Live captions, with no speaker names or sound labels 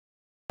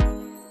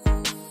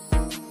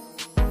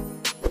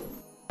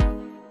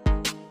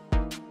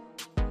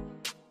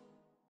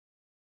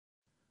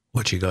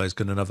What you guys,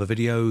 got another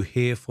video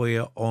here for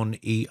you on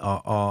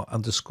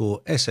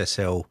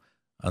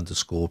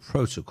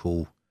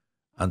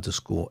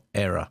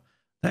ERR_SSL_Protocol_Error.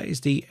 That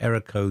is the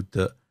error code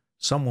that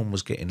someone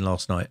was getting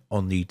last night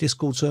on the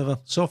Discord server.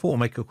 So I thought I'd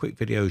make a quick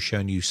video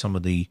showing you some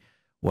of the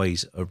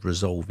ways of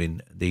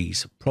resolving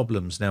these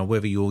problems. Now,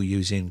 whether you're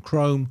using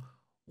Chrome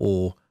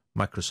or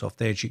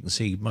Microsoft Edge, you can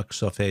see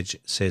Microsoft Edge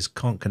says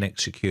can't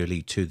connect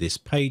securely to this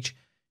page,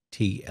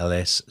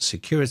 TLS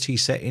security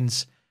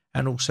settings,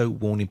 and also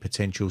warning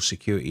potential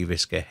security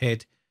risk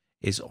ahead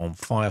is on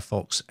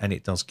Firefox, and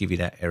it does give you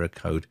that error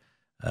code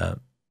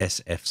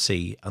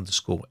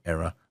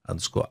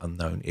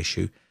SFC_error_unknown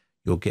issue.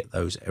 You'll get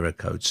those error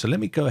codes. So let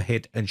me go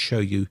ahead and show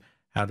you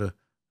how to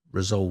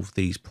resolve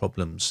these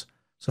problems.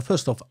 So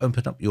first off,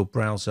 open up your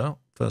browser.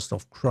 First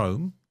off,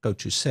 Chrome, go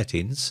to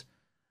settings,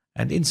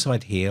 and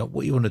inside here,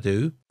 what you want to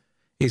do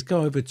is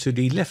go over to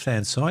the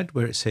left-hand side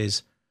where it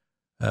says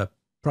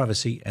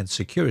privacy and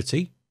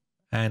security.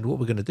 And what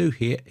we're going to do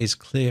here is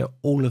clear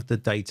all of the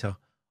data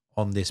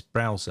on this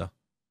browser.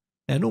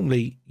 Now,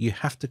 normally you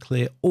have to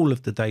clear all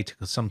of the data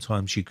because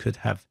sometimes you could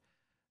have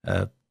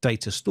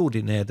data stored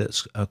in there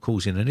that's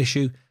causing an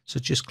issue. So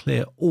just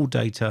clear all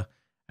data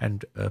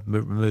and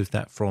remove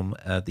that from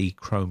the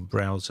Chrome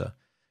browser.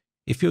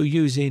 If you're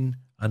using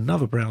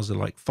another browser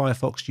like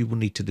Firefox, you will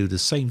need to do the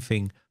same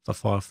thing for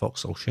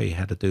Firefox. I'll show you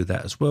how to do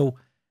that as well.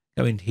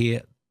 Go in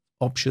here,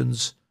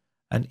 options,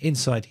 and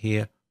inside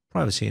here,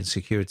 privacy and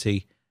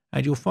security.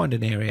 And you'll find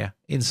an area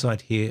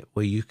inside here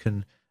where you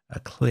can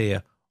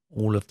clear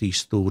all of the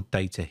stored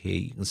data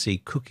here. You can see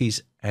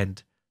cookies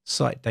and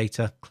site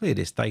data. Clear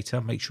this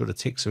data. Make sure the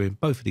ticks are in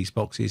both of these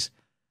boxes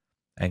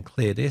and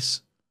clear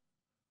this.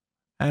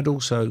 And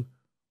also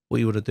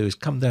what you want to do is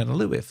come down a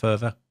little bit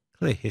further,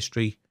 clear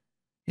history.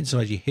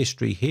 Inside your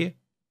history here,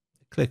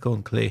 click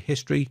on clear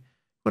history. You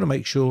want to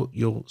make sure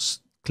you're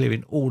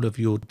clearing all of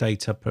your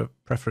data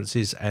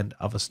preferences and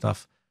other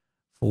stuff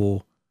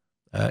for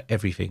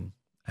everything.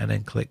 And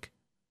then click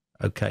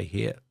OK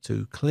here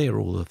to clear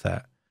all of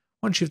that.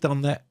 Once you've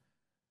done that,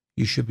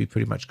 you should be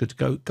pretty much good to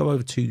go. Go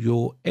over to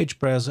your Edge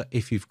browser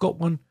if you've got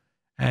one.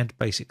 And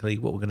basically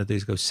what we're going to do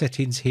is go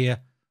settings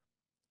here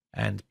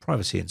and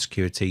privacy and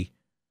security.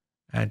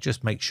 And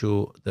just make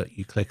sure that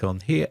you click on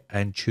here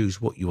and choose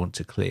what you want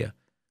to clear.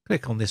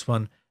 Click on this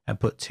one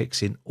and put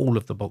ticks in all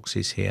of the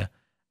boxes here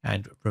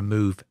and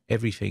remove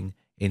everything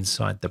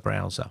inside the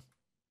browser.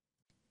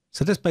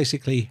 So that's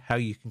basically how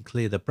you can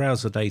clear the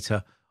browser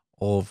data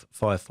of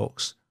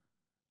Firefox,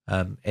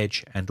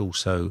 Edge, and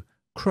also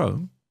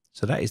Chrome.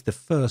 So that is the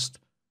first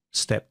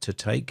step to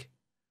take.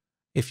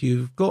 If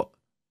you've got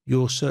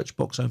your search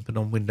box open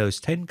on Windows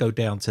 10, go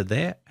down to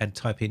there and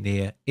type in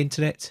here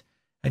Internet,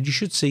 and you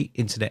should see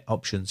Internet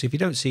Options. If you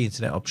don't see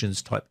Internet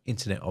Options, type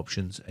Internet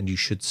Options and you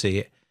should see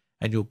it,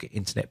 and you'll get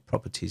Internet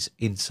Properties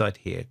inside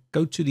here.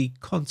 Go to the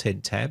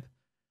Content tab,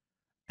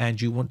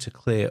 and you want to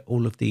clear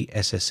all of the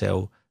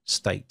SSL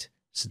state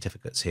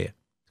certificates here.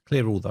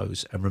 Clear all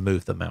those and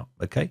remove them out.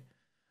 Okay.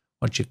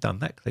 Once you've done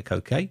that, click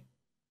OK,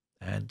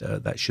 and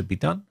that should be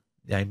done.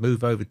 Then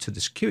move over to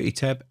the security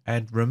tab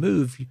and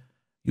remove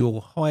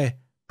your high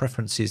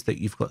preferences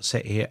that you've got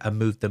set here and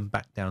move them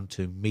back down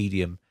to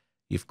medium.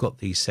 You've got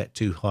these set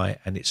too high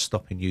and it's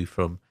stopping you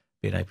from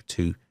being able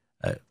to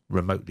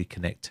remotely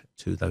connect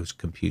to those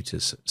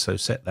computers. So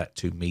set that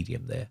to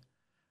medium there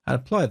and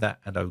apply that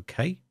and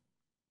OK,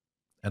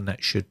 and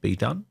that should be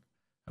done.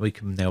 And we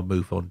can now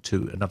move on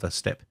to another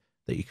step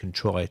that you can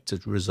try to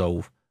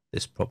resolve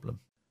this problem.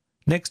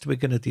 Next, we're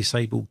going to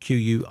disable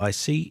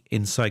quic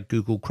inside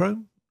Google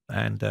Chrome,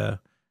 and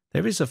there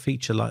is a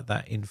feature like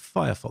that in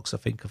Firefox. I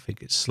think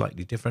it's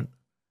slightly different,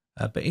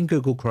 but in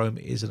Google Chrome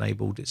it is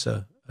enabled. It's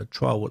a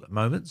trial at the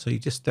moment, so you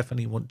just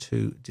definitely want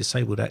to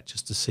disable that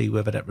just to see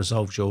whether that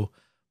resolves your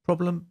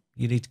problem.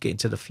 You need to get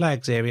into the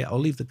flags area. I'll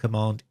leave the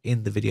command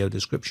in the video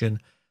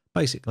description.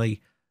 Basically,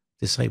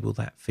 disable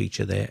that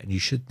feature there, and you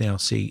should now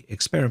see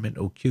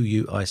experimental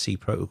quic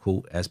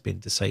protocol has been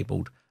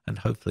disabled, and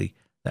hopefully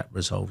that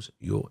resolves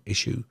your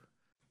issue.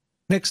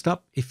 Next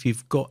up, if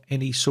you've got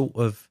any sort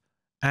of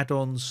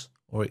add-ons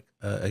or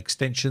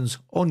extensions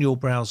on your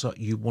browser,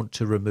 you want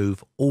to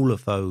remove all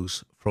of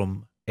those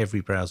from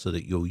every browser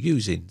that you're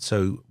using.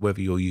 So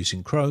whether you're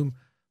using Chrome,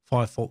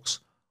 Firefox,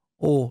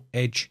 or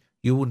Edge,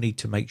 you will need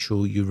to make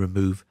sure you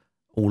remove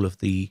all of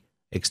the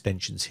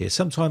extensions here.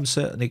 Sometimes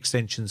certain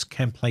extensions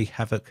can play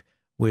havoc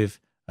with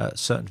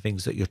certain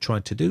things that you're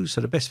trying to do.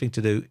 So the best thing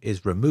to do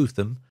is remove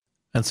them.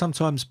 And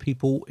sometimes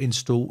people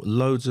install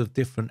loads of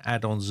different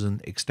add-ons and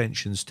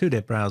extensions to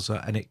their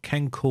browser, and it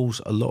can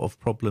cause a lot of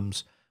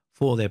problems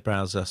for their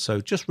browser.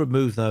 So just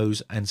remove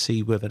those and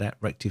see whether that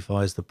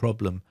rectifies the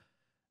problem.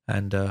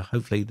 And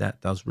hopefully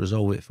that does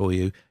resolve it for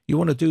you. You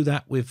want to do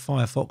that with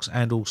Firefox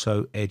and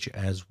also Edge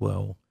as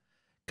well.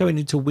 Going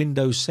into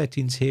Windows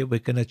settings here, we're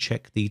going to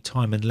check the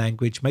time and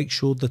language. Make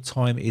sure the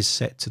time is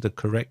set to the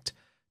correct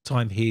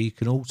time here. You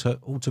can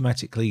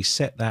automatically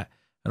set that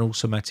and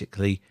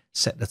automatically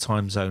set the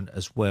time zone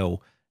as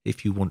well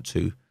if you want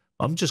to.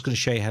 I'm just going to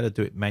show you how to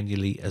do it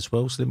manually as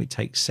well. So let me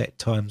take set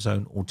time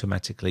zone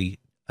automatically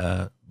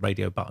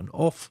radio button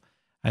off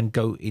and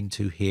go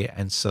into here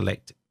and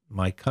select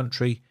my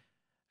country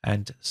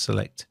and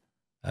select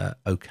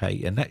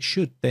OK. And that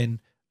should then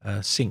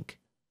sync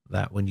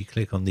that when you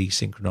click on the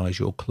synchronize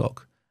your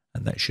clock,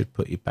 and that should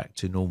put you back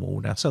to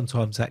normal. Now,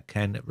 sometimes that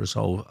can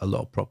resolve a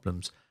lot of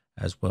problems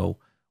as well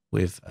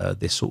with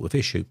this sort of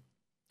issue.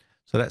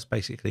 So that's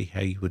basically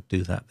how you would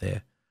do that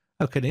there.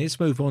 Okay, now let's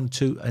move on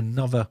to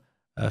another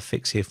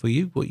fix here for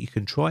you. What you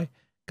can try,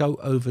 go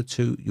over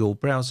to your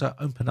browser,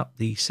 open up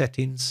the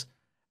settings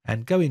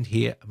and go in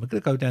here. And we're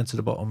going to go down to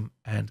the bottom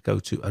and go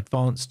to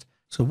advanced.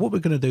 So what we're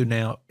going to do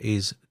now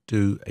is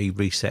do a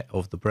reset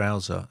of the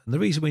browser. And the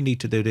reason we need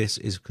to do this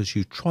is because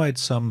you tried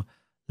some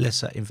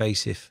lesser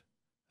invasive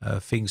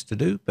things to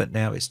do, but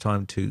now it's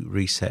time to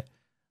reset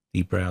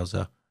the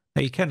browser.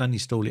 Now you can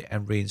uninstall it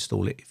and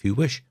reinstall it if you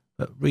wish,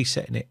 but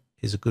resetting it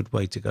is a good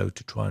way to go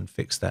to try and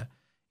fix that.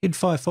 In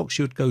Firefox,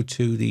 you would go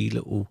to the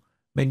little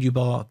menu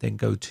bar, then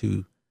go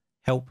to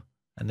help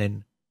and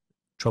then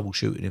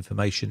troubleshooting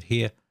information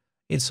here.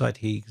 Inside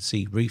here, you can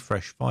see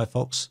refresh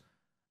Firefox,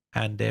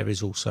 and there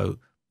is also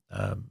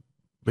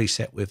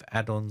reset with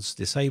add-ons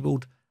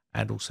disabled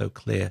and also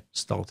clear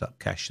startup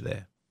cache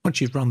there.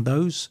 Once you've run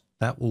those,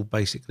 that will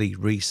basically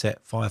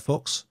reset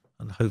Firefox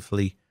and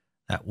hopefully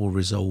that will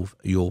resolve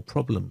your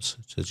problems.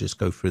 So just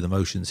go through the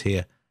motions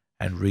here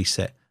and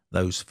reset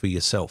those for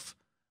yourself.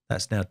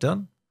 That's now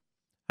done.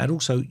 And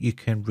also you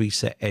can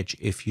reset Edge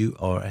if you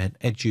are an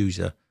Edge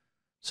user.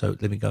 So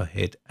let me go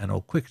ahead and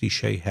I'll quickly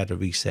show you how to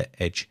reset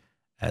Edge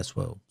as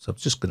well. So I'm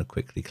just going to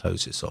quickly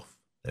close this off.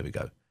 There we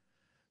go.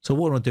 So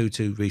what I'll do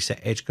to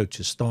reset Edge, go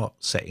to Start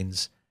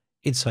Settings.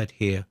 Inside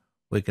here,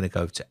 we're going to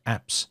go to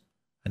Apps.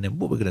 And then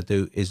what we're going to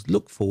do is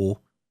look for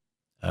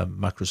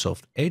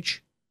Microsoft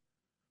Edge.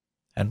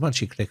 And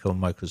once you click on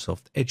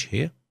Microsoft Edge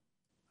here,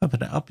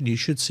 open it up and you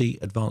should see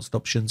advanced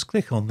options.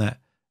 Click on that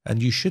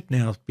and you should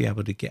now be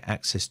able to get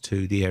access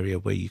to the area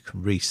where you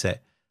can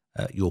reset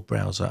your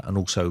browser and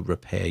also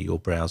repair your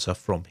browser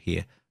from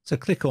here. So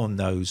click on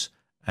those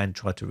and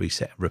try to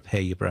reset and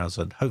repair your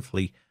browser, and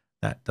hopefully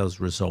that does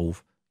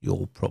resolve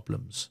your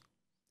problems.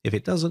 If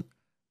it doesn't,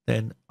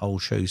 then I'll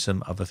show you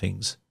some other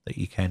things that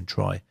you can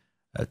try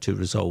to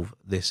resolve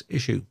this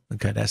issue.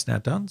 Okay, that's now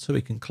done, so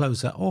we can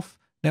close that off.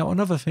 Now,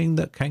 another thing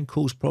that can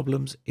cause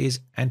problems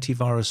is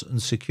antivirus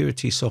and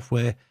security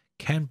software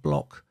can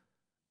block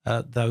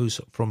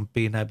those from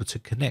being able to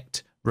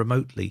connect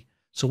remotely.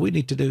 So what we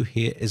need to do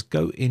here is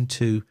go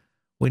into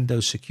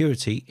Windows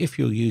Security. If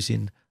you're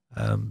using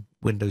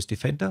Windows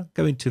Defender,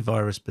 go into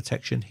Virus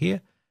Protection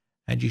here,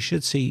 and you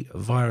should see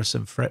Virus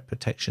and Threat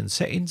Protection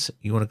Settings.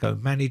 You want to go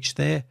Manage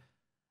there.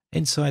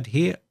 Inside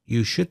here,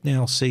 you should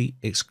now see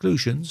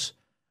Exclusions.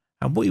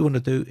 And what you want to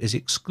do is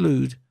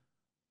exclude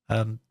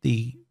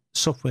the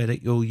software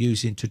that you're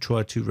using to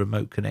try to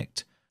remote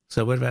connect.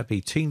 So whether that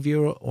be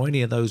TeamViewer or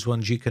any of those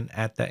ones, you can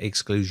add that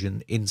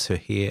exclusion into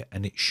here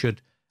and it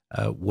should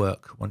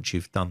work once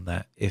you've done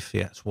that, if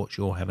that's what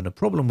you're having a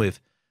problem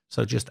with.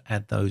 So just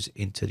add those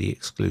into the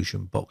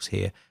exclusion box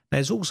here.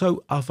 There's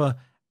also other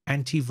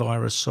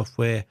antivirus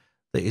software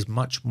that is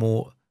much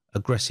more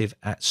aggressive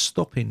at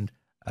stopping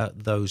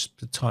those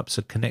types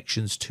of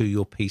connections to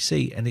your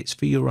PC, and it's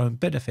for your own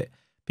benefit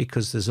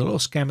because there's a lot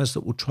of scammers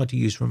that will try to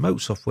use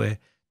remote software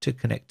to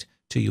connect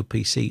to your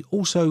PC.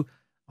 Also,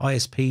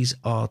 ISPs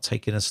are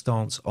taking a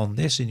stance on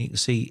this, and you can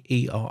see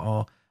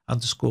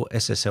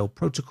ERR_SSL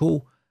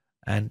Protocol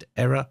and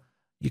Error.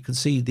 You can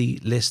see the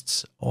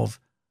lists of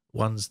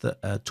ones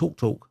that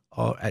TalkTalk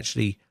are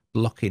actually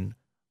blocking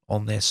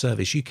on their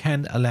service. You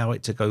can allow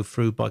it to go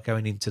through by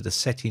going into the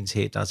settings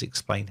here. It does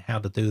explain how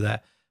to do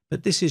that.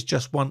 But this is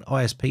just one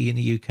ISP in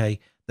the UK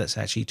that's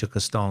actually took a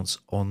stance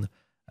on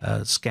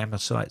scammer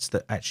sites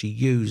that actually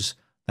use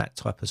that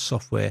type of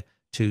software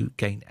to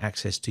gain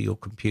access to your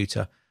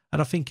computer.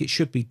 And I think it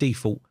should be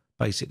default,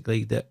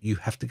 basically, that you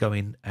have to go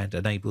in and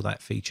enable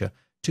that feature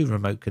to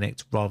remote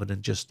connect rather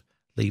than just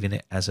leaving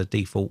it as a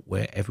default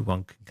where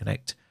everyone can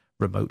connect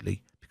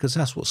remotely, because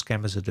that's what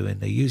scammers are doing.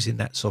 They're using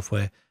that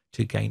software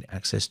to gain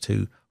access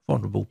to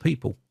vulnerable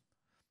people.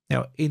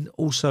 Now,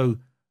 also,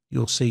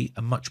 you'll see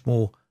a much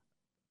more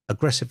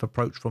aggressive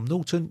approach from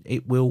Norton.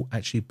 It will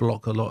actually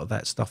block a lot of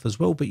that stuff as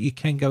well, but you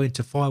can go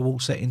into firewall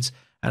settings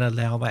and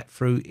allow that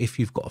through. If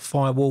you've got a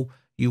firewall,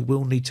 you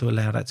will need to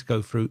allow that to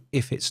go through.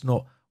 If it's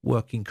not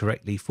working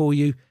correctly for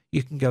you,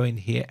 you can go in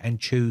here and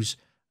choose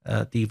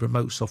the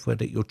remote software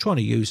that you're trying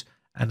to use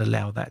and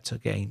allow that to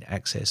gain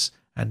access,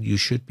 and you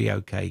should be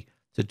okay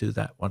to do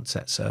that once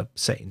that's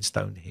set in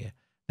stone here.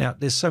 Now,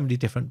 there's so many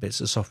different bits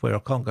of software, I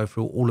can't go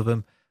through all of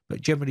them,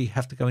 but generally you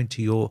have to go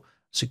into your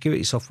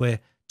security software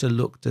to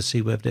look to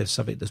see whether there's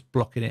something that's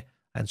blocking it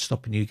and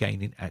stopping you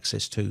gaining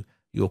access to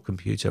your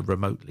computer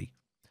remotely.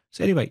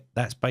 So anyway,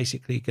 that's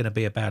basically going to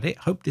be about it.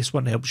 Hope this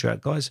one helps you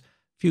out, guys. A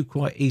few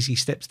quite easy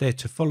steps there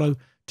to follow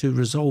to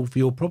resolve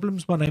your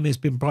problems. My name has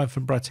been Brian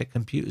from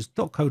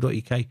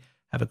briteccomputers.co.uk.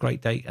 Have a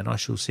great day, and I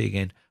shall see you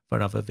again for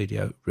another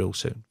video real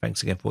soon.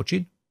 Thanks again for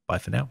watching. Bye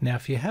for now. Now,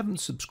 if you haven't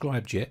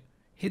subscribed yet,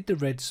 hit the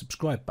red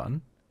subscribe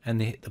button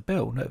and then hit the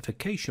bell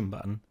notification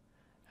button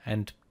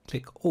and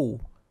click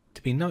All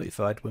to be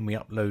notified when we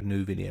upload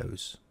new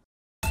videos.